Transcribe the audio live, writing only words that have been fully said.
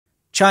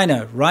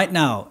China right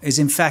now is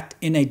in fact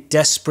in a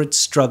desperate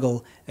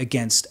struggle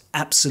against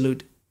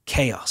absolute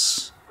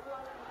chaos.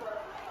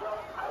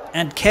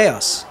 And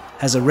chaos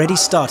has already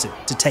started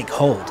to take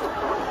hold.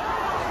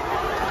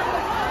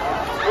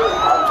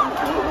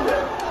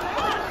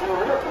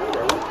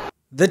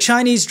 The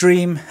Chinese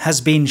dream has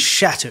been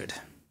shattered.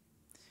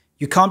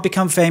 You can't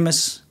become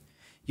famous.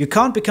 You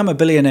can't become a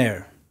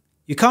billionaire.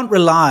 You can't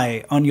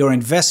rely on your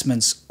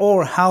investments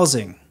or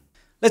housing.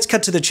 Let's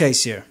cut to the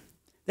chase here.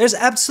 There's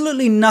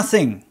absolutely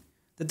nothing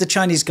that the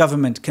Chinese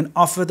government can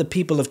offer the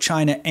people of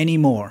China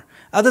anymore,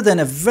 other than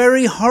a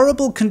very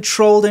horrible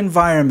controlled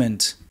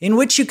environment in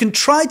which you can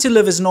try to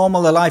live as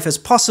normal a life as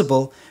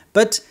possible,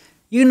 but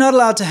you're not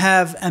allowed to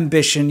have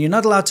ambition. You're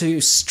not allowed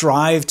to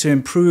strive to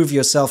improve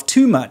yourself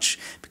too much,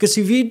 because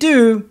if you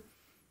do,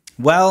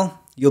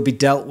 well, you'll be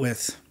dealt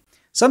with.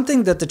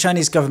 Something that the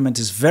Chinese government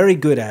is very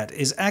good at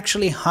is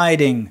actually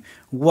hiding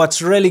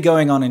what's really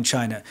going on in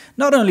China,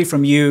 not only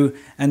from you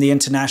and the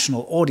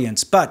international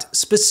audience, but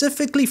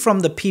specifically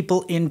from the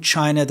people in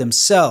China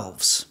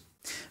themselves.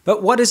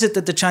 But what is it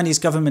that the Chinese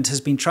government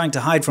has been trying to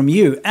hide from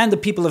you and the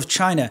people of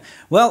China?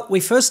 Well, we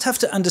first have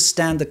to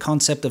understand the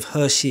concept of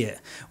Hexie,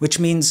 which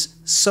means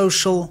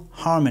social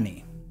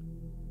harmony.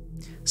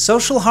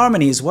 Social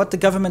harmony is what the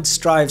government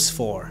strives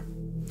for.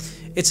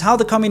 It's how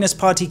the Communist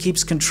Party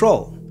keeps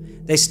control.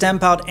 They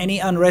stamp out any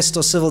unrest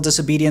or civil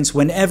disobedience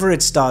whenever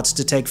it starts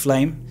to take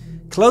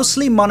flame,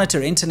 closely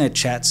monitor internet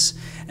chats,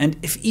 and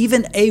if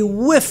even a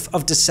whiff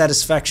of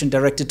dissatisfaction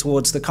directed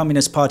towards the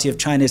Communist Party of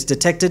China is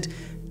detected,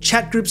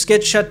 chat groups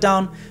get shut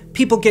down,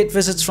 people get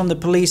visits from the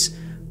police,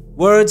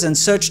 words and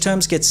search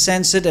terms get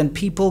censored, and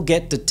people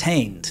get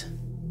detained.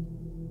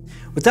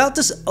 Without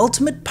this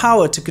ultimate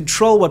power to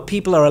control what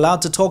people are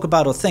allowed to talk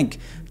about or think,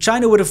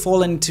 China would have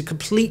fallen into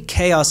complete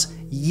chaos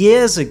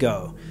years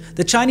ago.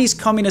 The Chinese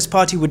Communist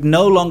Party would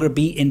no longer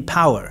be in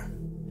power.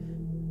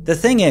 The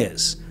thing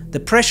is,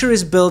 the pressure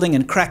is building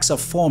and cracks are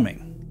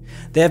forming.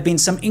 There have been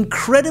some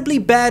incredibly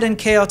bad and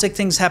chaotic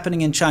things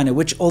happening in China,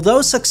 which,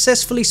 although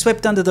successfully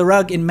swept under the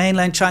rug in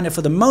mainland China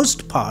for the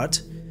most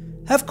part,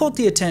 have caught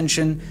the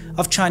attention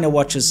of China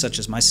watchers such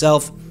as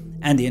myself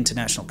and the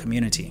international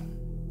community.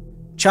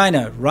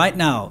 China right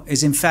now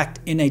is in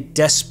fact in a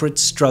desperate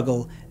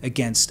struggle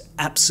against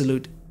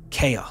absolute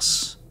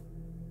chaos.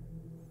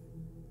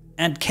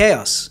 And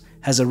chaos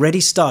has already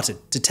started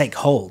to take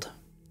hold.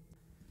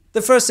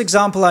 The first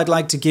example I'd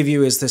like to give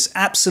you is this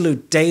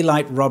absolute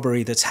daylight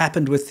robbery that's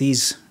happened with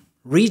these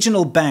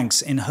regional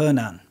banks in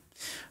Henan.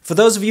 For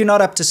those of you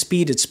not up to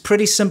speed, it's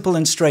pretty simple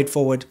and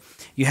straightforward.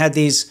 You had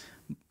these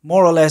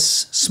more or less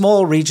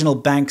small regional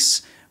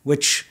banks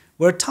which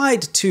were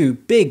tied to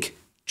big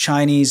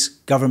Chinese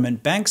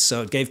government banks,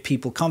 so it gave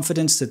people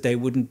confidence that they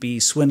wouldn't be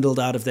swindled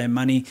out of their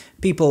money.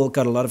 People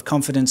got a lot of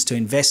confidence to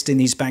invest in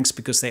these banks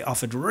because they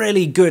offered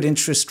really good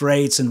interest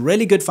rates and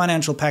really good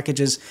financial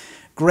packages,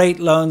 great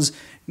loans.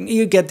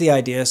 You get the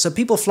idea. So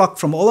people flocked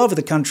from all over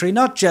the country,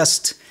 not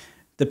just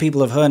the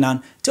people of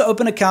Henan, to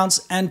open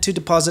accounts and to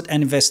deposit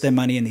and invest their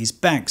money in these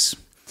banks.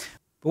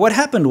 But what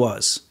happened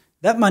was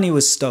that money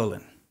was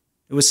stolen.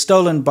 It was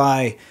stolen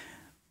by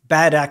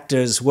bad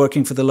actors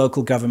working for the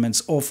local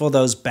governments or for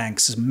those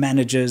banks,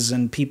 managers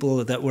and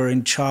people that were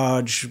in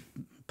charge,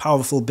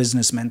 powerful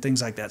businessmen,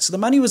 things like that. So the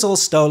money was all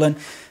stolen,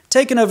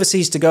 taken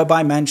overseas to go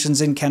buy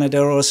mansions in Canada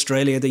or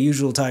Australia, the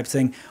usual type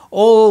thing,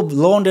 all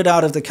laundered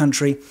out of the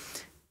country.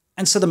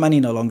 And so the money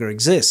no longer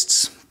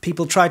exists.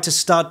 People tried to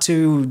start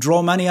to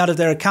draw money out of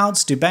their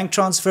accounts, do bank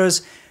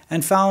transfers,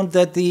 and found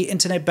that the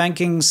internet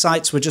banking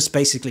sites were just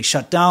basically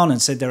shut down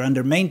and said they're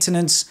under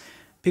maintenance.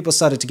 People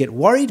started to get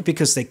worried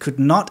because they could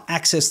not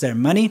access their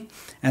money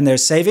and their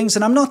savings.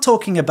 And I'm not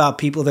talking about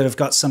people that have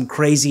got some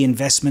crazy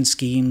investment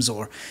schemes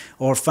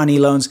or funny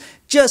loans,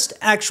 just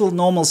actual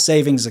normal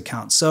savings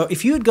accounts. So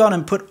if you had gone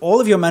and put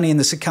all of your money in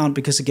this account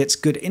because it gets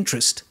good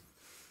interest,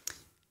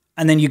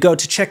 and then you go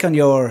to check on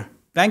your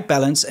bank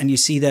balance and you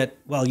see that,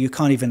 well, you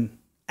can't even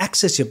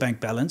access your bank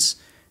balance,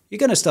 you're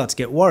going to start to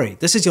get worried.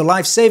 This is your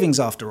life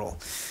savings after all.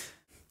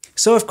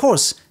 So of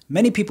course,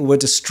 many people were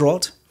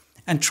distraught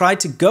and tried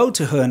to go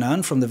to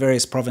Henan from the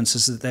various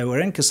provinces that they were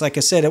in, because like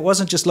I said, it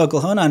wasn't just local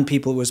Henan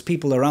people, it was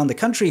people around the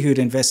country who'd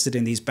invested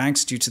in these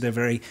banks due to their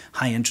very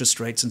high interest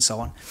rates and so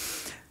on.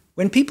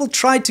 When people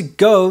tried to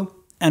go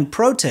and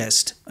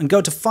protest and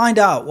go to find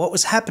out what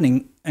was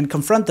happening and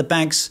confront the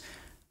banks,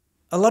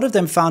 a lot of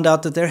them found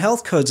out that their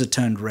health codes had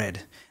turned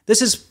red.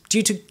 This is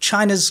due to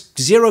China's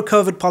zero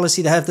COVID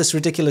policy. They have this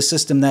ridiculous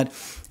system that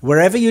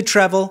wherever you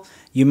travel,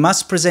 you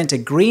must present a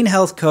green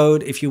health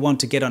code if you want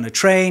to get on a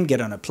train,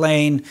 get on a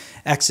plane,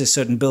 access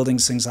certain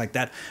buildings, things like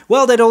that.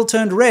 Well, they'd all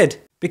turned red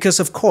because,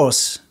 of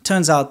course,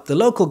 turns out the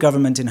local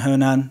government in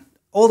Henan,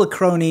 all the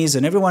cronies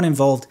and everyone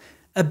involved,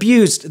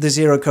 abused the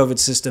zero COVID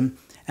system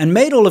and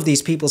made all of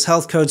these people's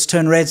health codes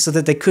turn red so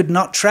that they could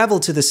not travel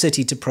to the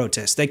city to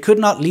protest. They could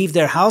not leave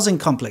their housing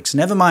complex,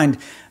 never mind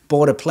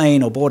board a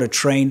plane or board a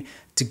train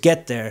to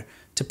get there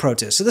to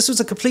protest. So this was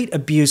a complete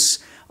abuse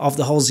of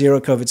the whole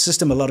zero COVID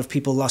system. A lot of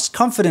people lost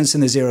confidence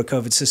in the zero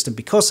COVID system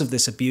because of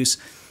this abuse.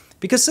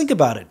 Because think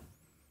about it.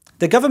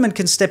 The government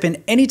can step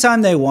in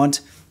anytime they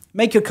want,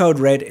 make your code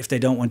red if they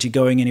don't want you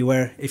going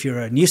anywhere, if you're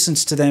a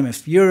nuisance to them,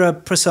 if you're a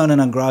persona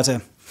non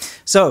grata.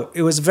 So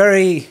it was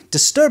very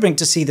disturbing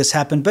to see this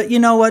happen, but you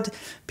know what?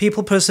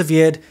 People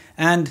persevered,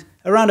 and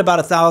around about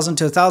 1,000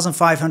 to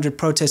 1,500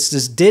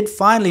 protesters did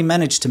finally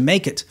manage to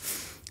make it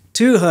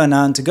to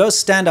Henan to go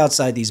stand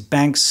outside these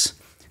banks,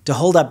 to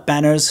hold up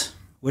banners,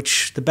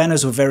 which the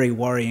banners were very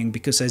worrying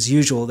because, as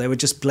usual, they were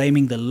just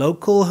blaming the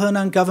local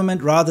Henan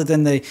government rather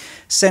than the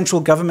central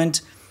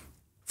government.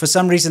 For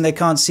some reason, they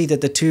can't see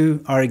that the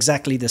two are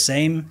exactly the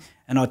same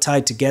and are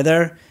tied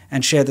together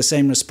and share the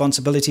same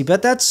responsibility,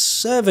 but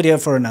that's a video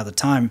for another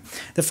time.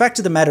 The fact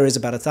of the matter is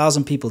about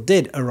 1,000 people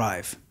did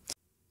arrive.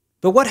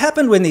 But what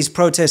happened when these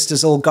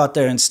protesters all got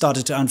there and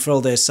started to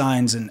unfurl their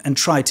signs and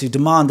try to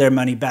demand their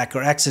money back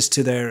or access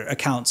to their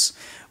accounts?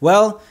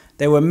 Well,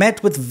 they were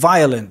met with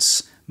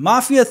violence.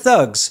 Mafia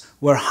thugs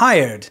were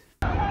hired.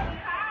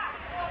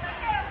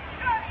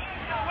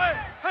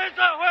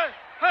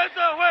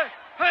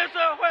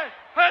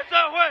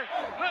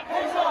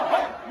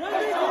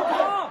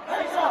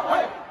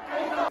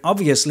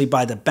 Obviously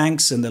by the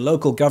banks and the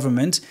local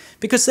government,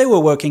 because they were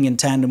working in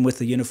tandem with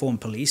the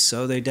uniformed police,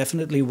 so they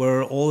definitely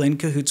were all in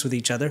cahoots with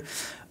each other,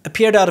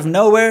 appeared out of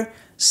nowhere,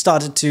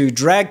 started to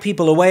drag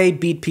people away,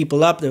 beat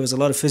people up. There was a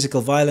lot of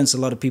physical violence, a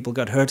lot of people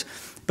got hurt.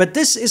 But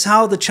this is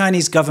how the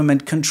Chinese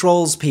government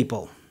controls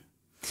people.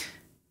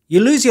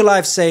 You lose your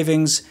life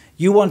savings,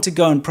 you want to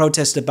go and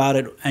protest about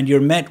it, and you're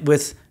met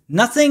with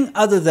nothing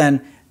other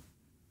than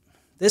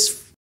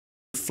this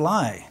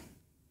fly.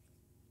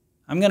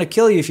 I'm going to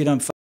kill you if you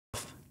don't.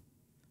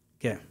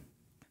 Okay.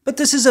 But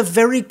this is a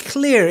very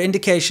clear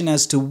indication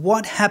as to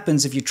what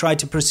happens if you try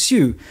to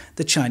pursue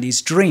the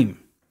Chinese dream.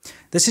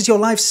 This is your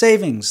life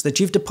savings that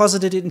you've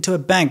deposited into a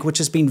bank which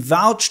has been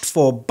vouched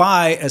for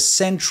by a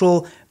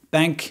central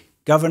bank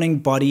governing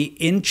body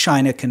in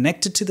China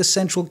connected to the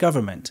central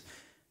government.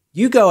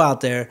 You go out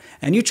there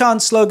and you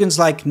chant slogans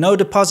like no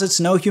deposits,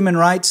 no human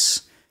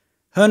rights,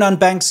 Henan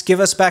banks give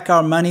us back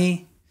our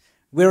money,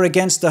 we're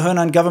against the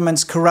Henan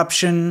government's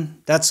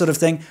corruption, that sort of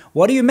thing.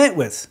 What are you met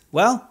with?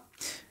 Well,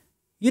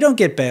 you don't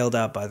get bailed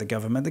out by the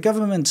government. The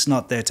government's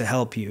not there to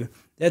help you.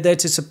 They're there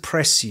to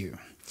suppress you.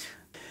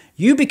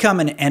 You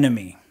become an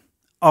enemy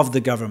of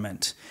the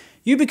government.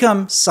 You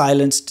become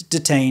silenced,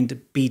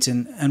 detained,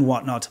 beaten, and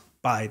whatnot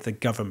by the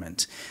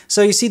government.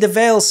 So you see, the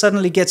veil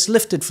suddenly gets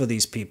lifted for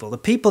these people, the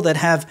people that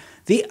have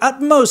the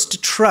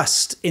utmost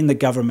trust in the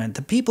government,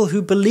 the people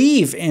who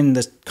believe in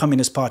the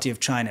Communist Party of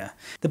China,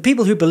 the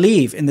people who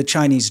believe in the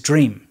Chinese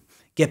dream,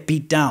 get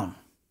beat down.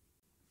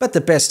 But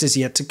the best is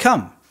yet to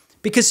come.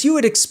 Because you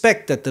would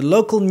expect that the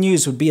local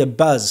news would be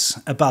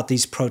abuzz about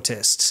these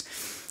protests.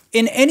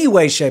 In any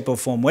way, shape or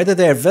form, whether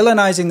they're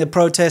villainizing the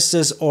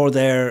protesters or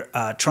they're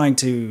trying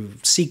to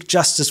seek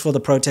justice for the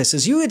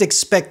protesters, you would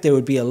expect there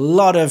would be a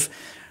lot of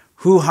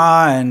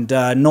hoo-ha and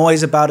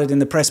noise about it in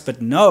the press.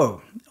 But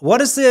no. What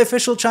does the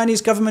official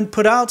Chinese government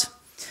put out?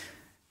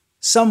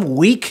 Some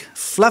weak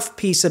fluff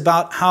piece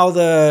about how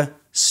the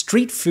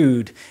street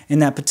food in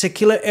that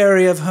particular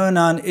area of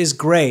Henan is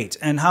great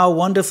and how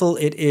wonderful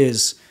it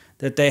is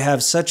that they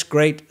have such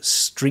great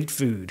street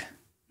food.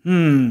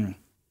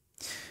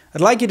 I'd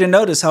like you to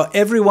notice how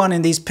everyone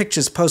in these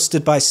pictures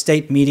posted by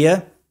state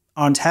media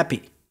aren't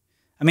happy.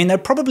 I mean, they're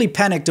probably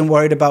panicked and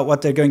worried about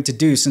what they're going to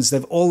do since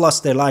they've all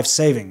lost their life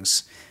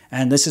savings.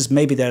 And this is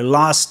maybe their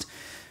last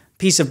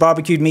piece of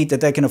barbecued meat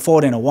that they can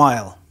afford in a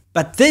while.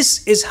 But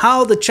this is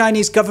how the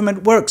Chinese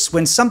government works.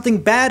 When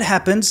something bad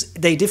happens,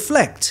 they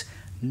deflect.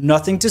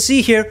 Nothing to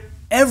see here.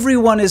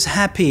 Everyone is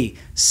happy.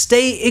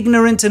 Stay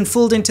ignorant and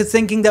fooled into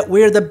thinking that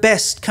we're the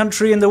best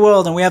country in the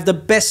world and we have the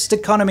best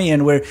economy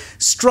and we're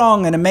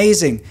strong and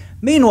amazing.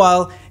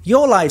 Meanwhile,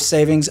 your life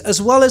savings,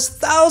 as well as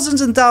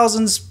thousands and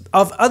thousands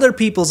of other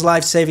people's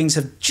life savings,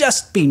 have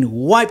just been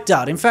wiped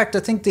out. In fact, I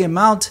think the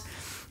amount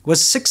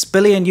was $6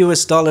 billion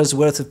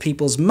worth of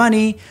people's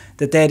money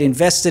that they had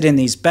invested in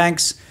these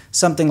banks.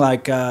 Something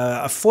like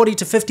 40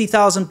 to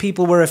 50,000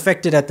 people were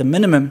affected at the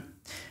minimum.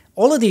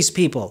 All of these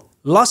people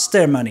lost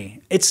their money.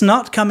 It's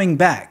not coming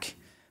back.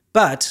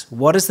 But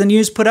what does the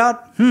news put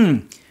out?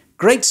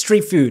 Great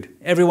street food.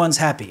 Everyone's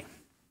happy.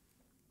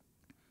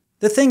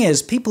 The thing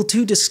is, people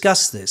do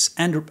discuss this,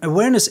 and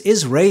awareness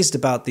is raised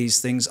about these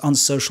things on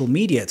social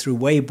media through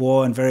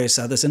Weibo and various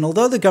others. And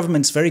although the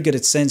government's very good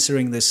at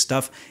censoring this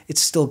stuff, it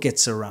still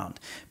gets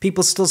around.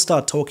 People still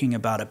start talking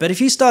about it. But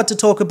if you start to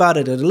talk about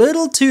it a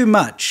little too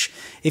much,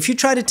 if you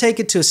try to take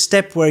it to a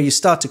step where you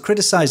start to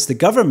criticize the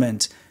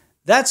government,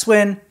 that's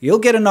when you'll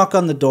get a knock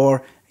on the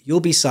door, you'll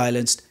be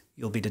silenced,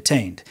 you'll be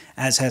detained,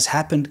 as has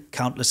happened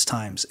countless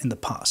times in the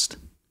past.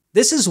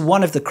 This is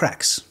one of the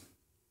cracks,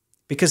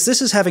 because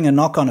this is having a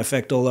knock-on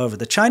effect all over.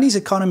 The Chinese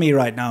economy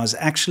right now is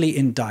actually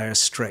in dire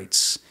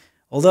straits.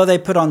 Although they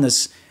put on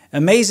this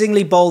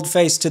amazingly bold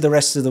face to the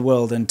rest of the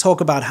world and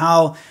talk about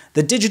how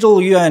the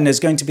digital yuan is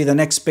going to be the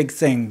next big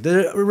thing,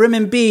 the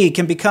renminbi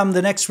can become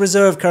the next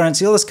reserve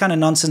currency, all this kind of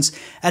nonsense,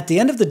 at the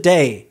end of the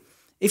day,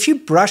 If you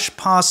brush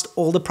past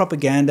all the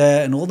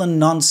propaganda and all the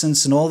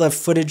nonsense and all the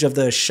footage of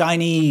the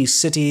shiny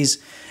cities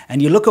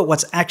and you look at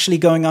what's actually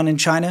going on in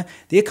China,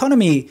 the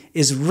economy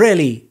is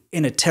really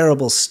in a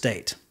terrible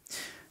state.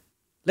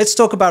 Let's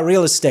talk about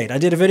real estate. I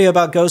did a video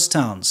about ghost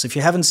towns. If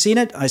you haven't seen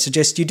it, I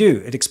suggest you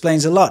do. It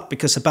explains a lot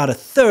because about a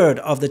third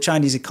of the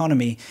Chinese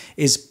economy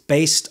is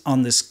based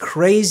on this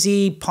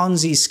crazy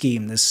Ponzi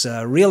scheme, this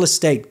real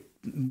estate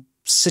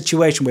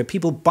situation where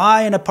people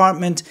buy an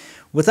apartment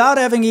without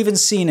having even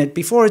seen it,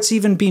 before it's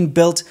even been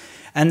built,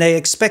 and they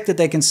expect that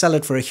they can sell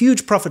it for a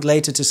huge profit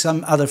later to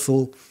some other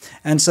fool.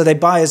 And so they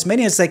buy as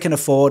many as they can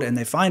afford, and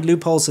they find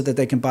loopholes so that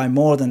they can buy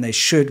more than they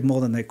should, more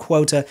than their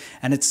quota.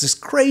 And it's this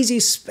crazy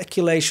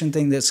speculation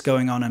thing that's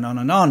going on and on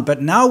and on.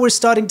 But now we're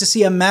starting to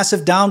see a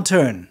massive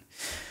downturn.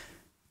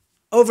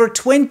 Over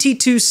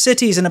 22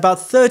 cities and about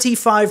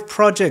 35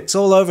 projects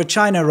all over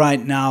China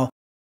right now.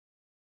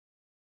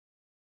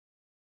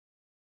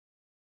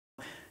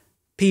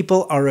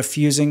 People are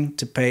refusing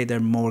to pay their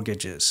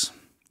mortgages.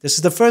 This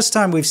is the first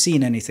time we've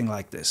seen anything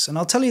like this, and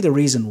I'll tell you the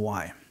reason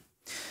why.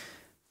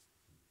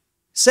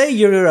 Say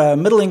you're a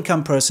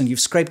middle-income person,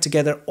 you've scraped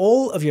together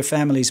all of your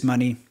family's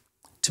money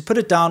to put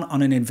it down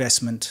on an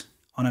investment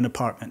on an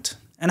apartment.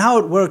 And how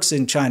it works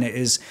in China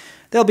is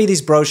there'll be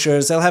these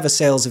brochures, they'll have a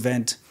sales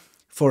event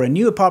for a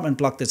new apartment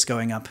block that's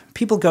going up.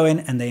 People go in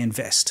and they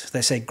invest.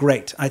 They say,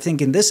 great, I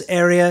think in this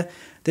area,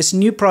 this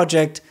new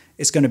project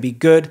is going to be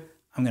good.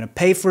 I'm going to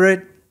pay for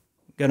it.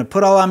 We're going to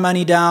put all our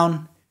money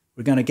down.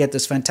 We're going to get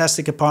this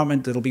fantastic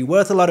apartment that'll be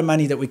worth a lot of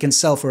money that we can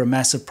sell for a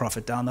massive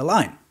profit down the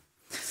line.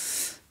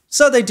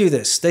 So they do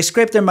this. They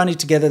scrape their money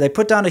together. They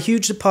put down a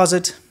huge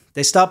deposit.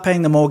 They start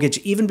paying the mortgage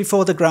even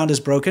before the ground is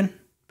broken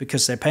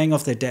because they're paying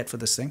off their debt for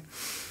this thing.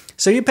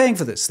 So you're paying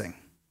for this thing,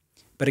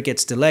 but it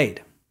gets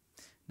delayed.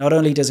 Not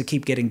only does it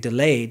keep getting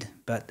delayed,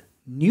 but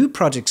new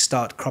projects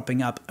start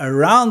cropping up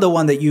around the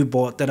one that you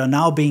bought that are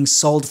now being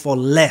sold for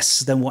less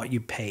than what you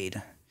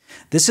paid.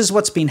 This is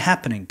what's been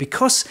happening.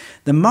 Because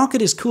the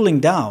market is cooling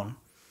down,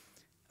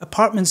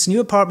 new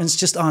apartments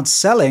just aren't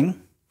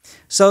selling.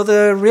 So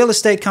the real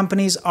estate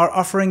companies are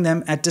offering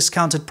them at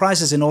discounted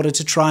prices in order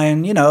to try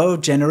and,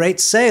 generate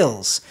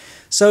sales.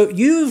 So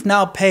you've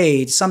now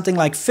paid something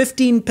like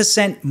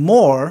 15%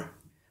 more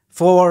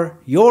for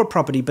your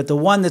property, but the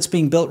one that's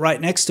being built right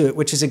next to it,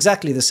 which is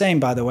exactly the same,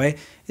 by the way,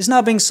 is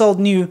now being sold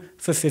new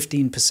for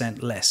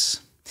 15%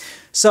 less.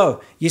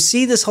 So you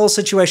see this whole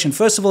situation.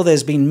 First of all,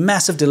 there's been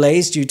massive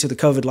delays due to the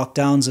COVID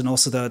lockdowns and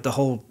also the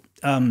whole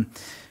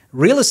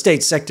real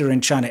estate sector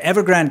in China.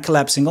 Evergrande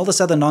collapsing, all this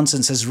other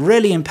nonsense has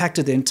really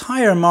impacted the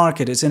entire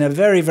market. It's in a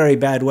very, very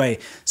bad way.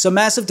 So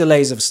massive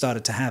delays have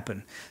started to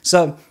happen.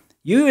 So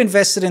you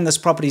invested in this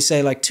property,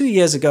 say like 2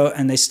 years ago,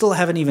 and they still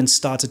haven't even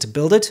started to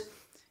build it.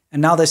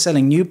 And now they're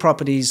selling new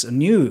properties,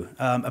 new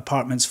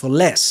apartments for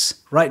less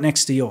right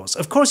next to yours.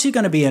 Of course, you're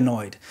going to be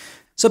annoyed.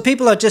 So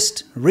people are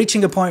just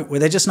reaching a point where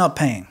they're just not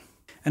paying.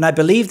 And I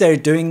believe they're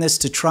doing this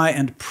to try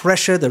and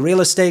pressure the real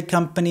estate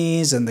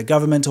companies and the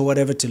government or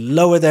whatever to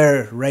lower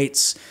their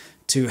rates,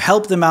 to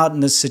help them out in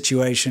this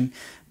situation.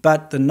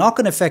 But the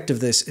knock-on effect of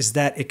this is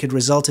that it could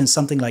result in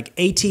something like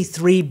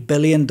 $83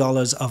 billion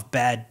of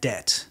bad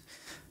debt.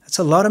 That's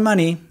a lot of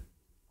money,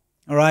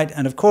 all right?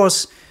 And of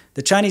course,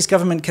 the Chinese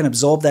government can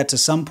absorb that to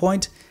some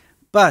point,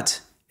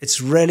 but it's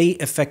really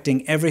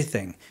affecting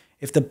everything.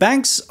 If the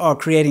banks are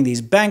creating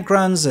these bank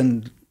runs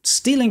and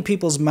stealing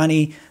people's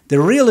money, the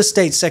real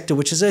estate sector,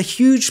 which is a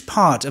huge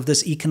part of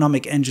this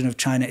economic engine of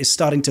China, is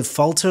starting to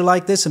falter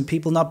like this and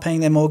people not paying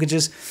their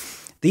mortgages.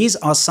 These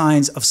are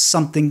signs of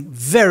something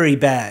very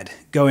bad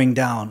going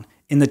down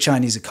in the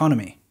Chinese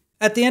economy.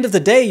 At the end of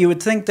the day, you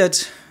would think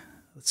that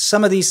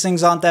some of these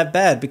things aren't that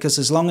bad because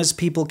as long as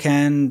people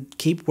can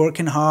keep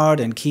working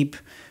hard and keep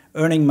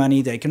earning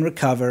money, they can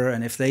recover.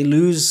 And if they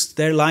lose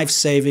their life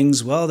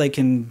savings, well, they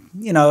can,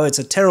 it's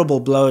a terrible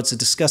blow. It's a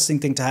disgusting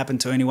thing to happen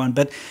to anyone,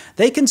 but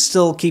they can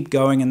still keep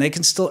going and they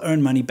can still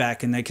earn money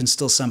back and they can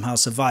still somehow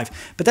survive.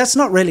 But that's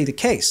not really the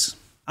case.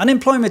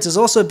 Unemployment is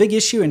also a big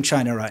issue in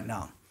China right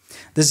now.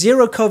 The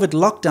zero COVID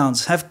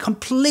lockdowns have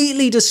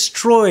completely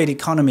destroyed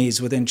economies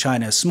within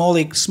China,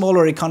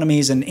 smaller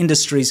economies and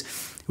industries.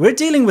 We're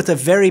dealing with a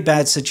very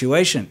bad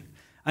situation.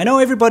 I know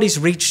everybody's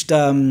reached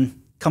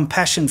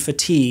compassion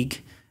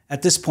fatigue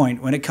at this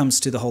point when it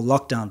comes to the whole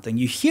lockdown thing.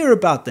 You hear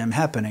about them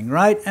happening,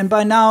 right? And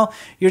by now,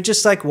 you're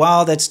just like,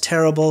 wow, that's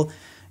terrible.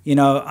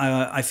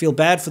 I feel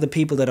bad for the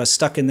people that are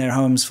stuck in their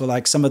homes for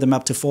like some of them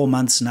up to 4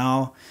 months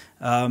now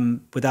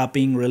without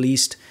being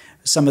released.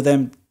 Some of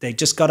them, they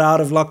just got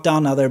out of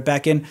lockdown, now they're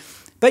back in.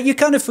 But you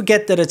kind of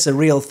forget that it's a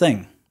real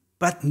thing.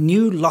 But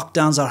new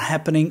lockdowns are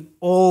happening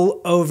all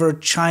over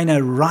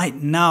China right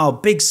now.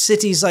 Big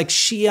cities like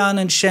Xi'an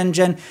and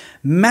Shenzhen,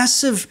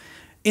 massive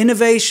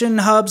innovation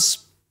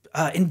hubs,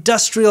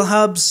 industrial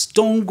hubs,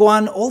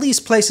 Dongguan, all these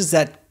places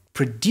that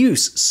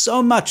produce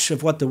so much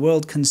of what the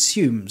world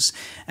consumes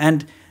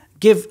and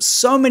give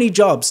so many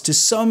jobs to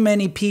so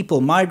many people,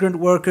 migrant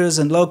workers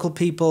and local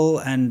people,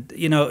 and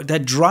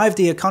that drive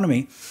the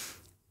economy.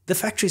 The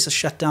factories are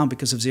shut down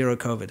because of zero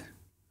COVID.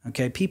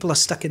 Okay, people are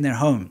stuck in their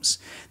homes.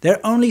 There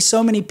are only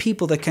so many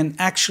people that can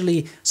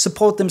actually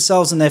support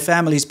themselves and their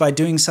families by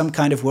doing some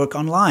kind of work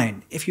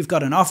online. If you've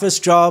got an office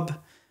job,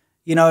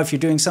 you know, if you're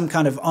doing some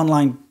kind of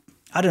online,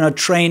 I don't know,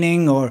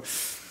 training or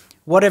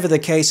whatever the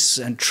case,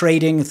 and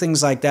trading,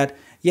 things like that,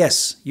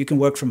 yes, you can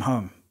work from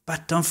home.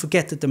 But don't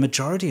forget that the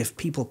majority of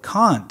people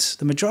can't.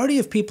 The majority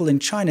of people in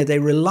China, they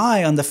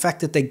rely on the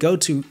fact that they go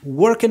to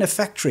work in a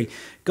factory,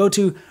 go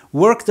to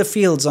work the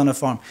fields on a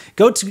farm,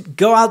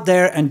 go out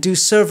there and do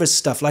service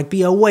stuff like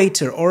be a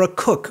waiter or a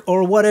cook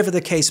or whatever the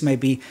case may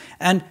be.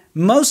 And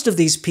most of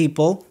these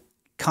people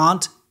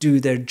can't do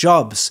their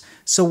jobs.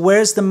 So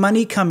where's the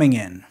money coming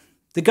in?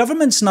 The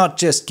government's not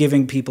just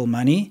giving people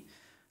money.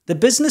 The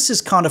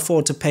businesses can't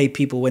afford to pay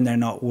people when they're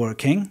not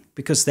working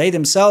because they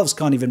themselves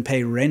can't even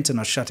pay rent and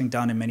are shutting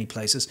down in many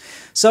places.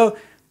 So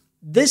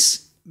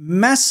this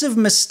massive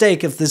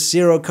mistake of this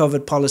zero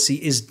COVID policy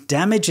is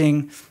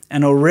damaging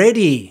an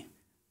already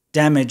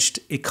damaged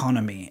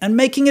economy and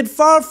making it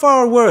far,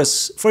 far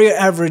worse for your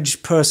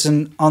average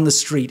person on the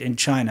street in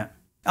China.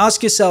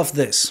 Ask yourself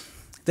this.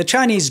 The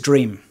Chinese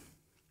dream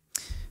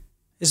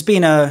has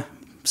been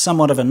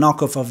somewhat of a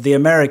knockoff of the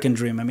American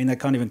dream. I mean, I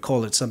can't even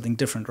call it something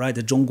different, right?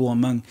 The 中国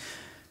梦.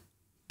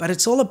 But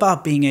it's all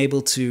about being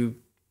able to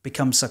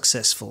become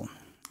successful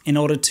in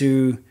order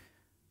to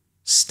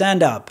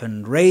stand up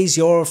and raise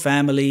your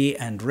family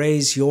and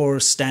raise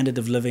your standard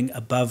of living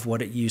above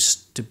what it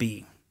used to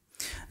be.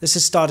 This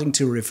is starting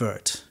to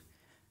revert.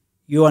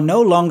 You are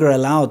no longer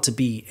allowed to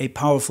be a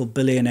powerful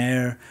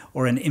billionaire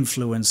or an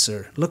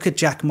influencer. Look at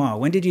Jack Ma.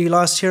 When did you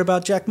last hear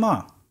about Jack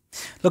Ma?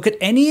 Look at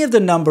any of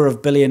the number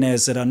of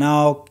billionaires that are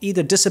now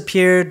either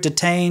disappeared,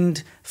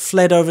 detained,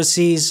 fled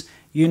overseas,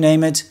 you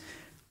name it.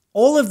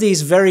 All of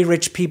these very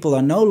rich people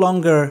are no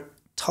longer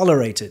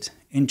tolerated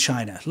in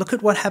China. Look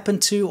at what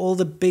happened to all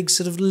the big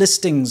sort of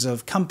listings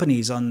of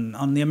companies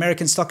on the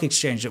American Stock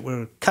Exchange that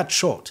were cut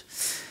short.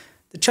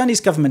 The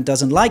Chinese government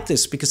doesn't like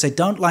this because they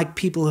don't like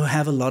people who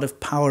have a lot of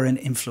power and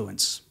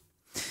influence.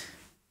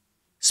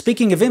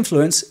 Speaking of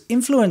influence,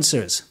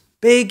 influencers.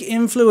 Big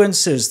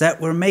influencers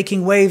that were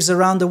making waves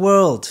around the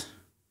world.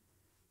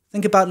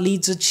 Think about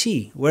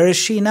ADVChina. Where is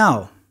she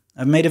now?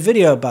 I've made a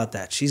video about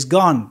that. She's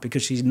gone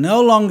because she's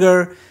no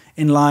longer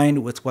in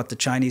line with what the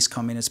Chinese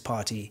Communist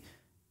Party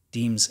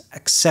deems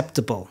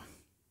acceptable.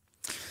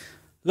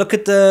 Look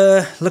at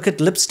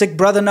lipstick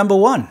brother number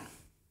one.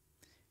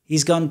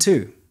 He's gone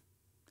too.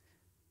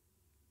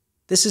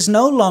 This is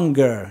no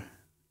longer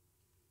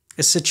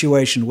a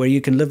situation where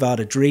you can live out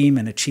a dream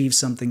and achieve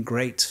something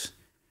great.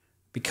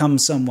 Become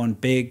someone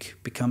big,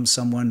 become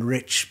someone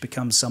rich,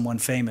 become someone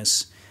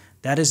famous.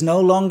 That is no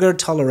longer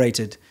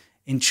tolerated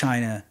in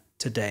China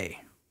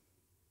today.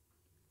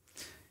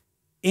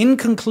 In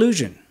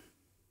conclusion,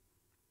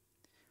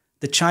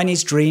 the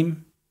Chinese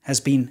dream has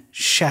been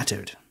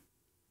shattered.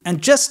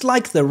 And just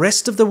like the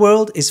rest of the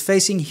world is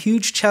facing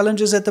huge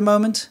challenges at the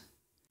moment,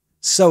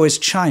 so is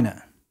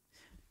China.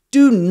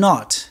 Do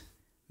not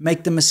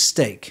make the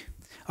mistake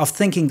of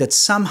thinking that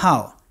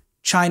somehow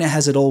China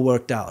has it all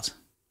worked out.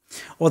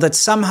 Or that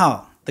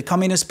somehow the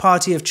Communist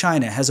Party of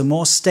China has a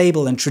more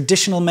stable and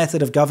traditional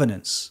method of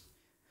governance.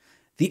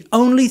 The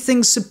only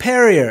thing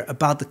superior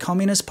about the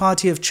Communist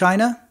Party of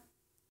China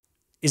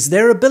is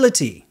their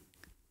ability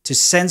to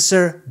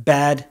censor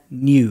bad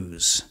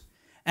news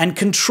and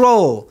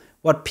control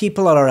what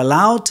people are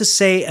allowed to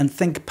say and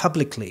think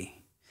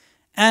publicly.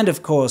 And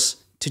of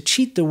course, to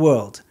cheat the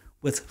world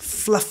with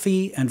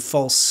fluffy and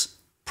false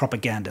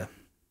propaganda.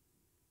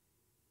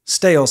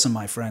 Stay awesome,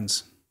 my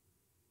friends.